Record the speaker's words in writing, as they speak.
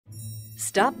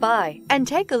Stop by and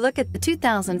take a look at the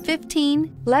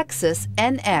 2015 Lexus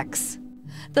NX.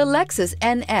 The Lexus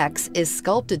NX is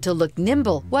sculpted to look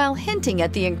nimble while hinting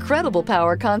at the incredible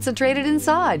power concentrated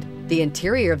inside. The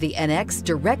interior of the NX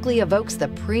directly evokes the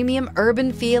premium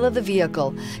urban feel of the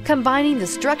vehicle, combining the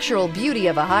structural beauty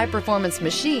of a high-performance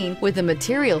machine with a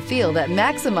material feel that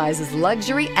maximizes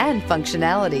luxury and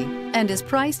functionality, and is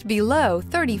priced below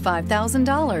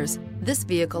 $35,000. This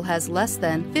vehicle has less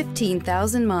than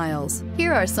 15,000 miles.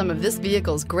 Here are some of this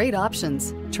vehicle's great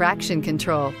options: traction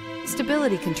control,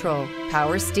 stability control,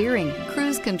 power steering,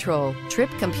 cruise control,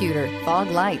 trip computer, fog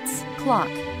lights,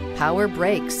 clock, power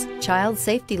brakes, child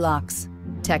safety locks,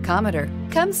 tachometer.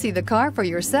 Come see the car for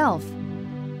yourself.